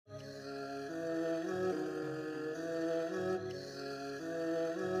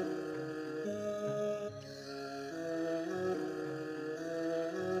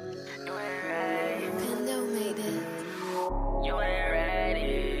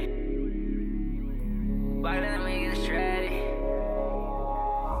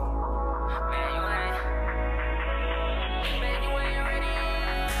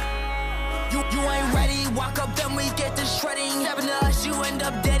get to shredding. Stepping to us, you end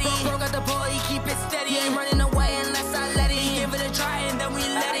up deady. Bro got the pull, he keep it steady. Ain't running away unless I let it. He give it a try and then we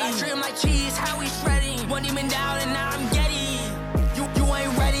let it. I trim my cheese, how we shredding. One demon down and now I'm getty. You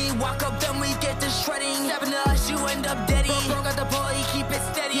ain't ready, walk up then we get to shredding. Stepping to us, you end up deady. Bro got the pull, he keep it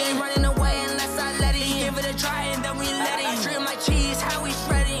steady. Ain't running away unless I let it. He give it a try and then we let it. I trim my cheese, how we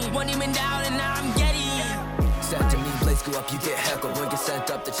shredding. One demon down and now I'm getty. Step to me, blades go up, you get heckled. When you sent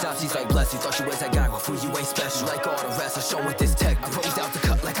up the chops, he's like, bless you. Thought you was that guy, well, fool, you ain't special. Like all the rest, I show with this tech. I rose out the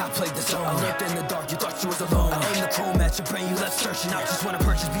cut like I played the song. I lived in the dark, you thought you was alone. I aim the chrome at your brain, you left searching. I just wanna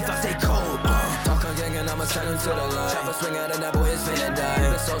purchase beef, I stay cold. Talk on gang and I'ma send him to the line. Chopper swing out and that boy is finna die.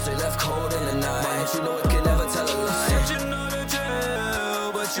 The souls they left cold in the night. Man, you know it can never tell a lie. Said you know the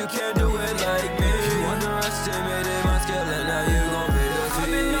drill, but you can't do it like me. You underestimated my skill and now you gon' pay the fee.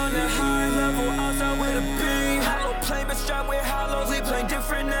 I've been on that high level, outside with a beam. Hollow plane, but strapped with hollows. We playing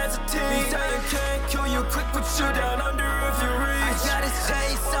different as a team. These giant can't kill you quick, put you down under if you reach. I got his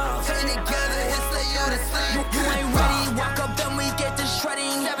chainsaw, chain together, his lay you to sleep. You ain't ready, walk up then we get to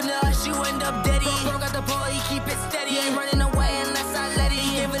shredding. Stepping to us, you end up deady. Bro got the pull, he keep it steady. Ain't running away unless I let it.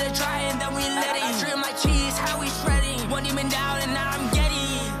 He give it a try and then we let it. I trim my cheese, how we shredding. One demon down and now I'm getty.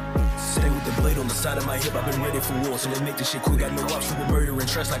 Stay with the blade on the side of my hip, I've been ready for war, so let's make this shit quick. Got no option for murder and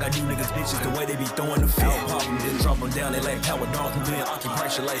trust like I do niggas bitches. The way they be throwing the fit. I'll pop them, then drop them down, they like power dogs. Who then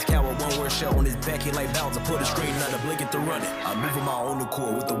occupy your lights, coward, one word shell on his back, he like bounds. I put a straight, not a blanket to run it. I move on my own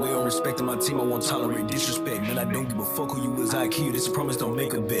accord, with the way I'm respecting my team, I won't tolerate disrespect. Man, I don't give a fuck who you is, I kill you, this a promise, don't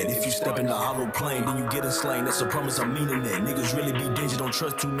make a bet. If you step in the hollow plane, then you get a slain, that's a promise, I'm meaning that. Niggas really be Denji, don't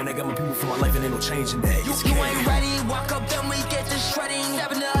trust too, man, I got my people for my life and ain't no changing that. You ain't ready, walk up then we get to shredding.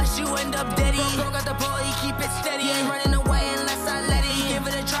 Stepping to us, you end up deady. Bro got the pull, he keep it steady. Ain't running away unless I let it. He give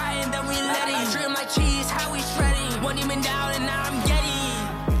it a try and then we let it. I trim my cheese, how we shredding. One demon down and now I'm getty.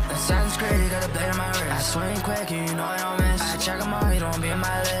 Sounds crazy, got a blade on my wrist. I swing quick, you know I don't miss. I check them all, you don't be in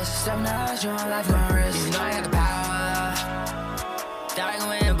my list. Stepping out, you on life, my wrist. You know I got the power. Thought I can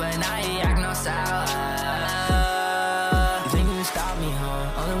win, but now he acting all sour. You think you can stop me,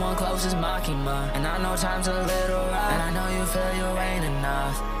 huh? Only one close is Makima. And I know time's a little rough. And I know you feel you ain't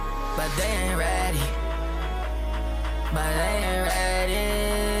enough. But they ain't ready. But they ain't ready.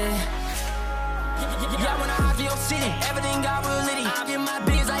 Yeah, when I hop to your city, everything got real litty. I get my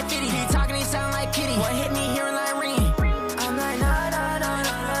biz like 50. He talking, he sound like Kitty. One hit me, hearing like ring. I'm like, nah, nah, nah,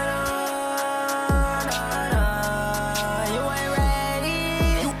 nah, nah, nah, nah. You ain't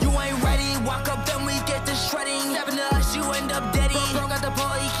ready. You ain't ready. Walk up, then we get to shredding. Stepping to us, you end up deady. Bro got the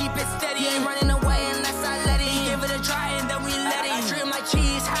pull, he keep it steady. Ain't running away unless I let it. He give it a try and then we let it. I trim my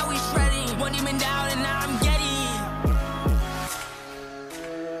cheese, how we shredding. One demon down and now I'm getty.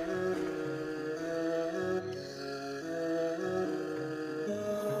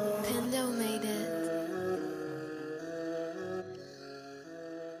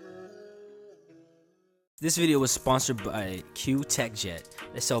 This video was sponsored by Q Tech Jet.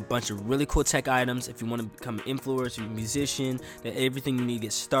 They sell a bunch of really cool tech items. If you want to become an influencer, musician, then everything you need to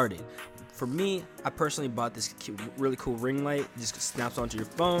get started. For me, I personally bought this really cool ring light. It just snaps onto your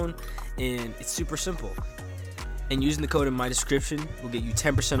phone, and it's super simple. And using the code in my description will get you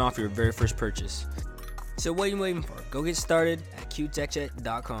 10% off your very first purchase. So what are you waiting for? Go get started at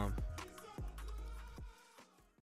qtechjet.com.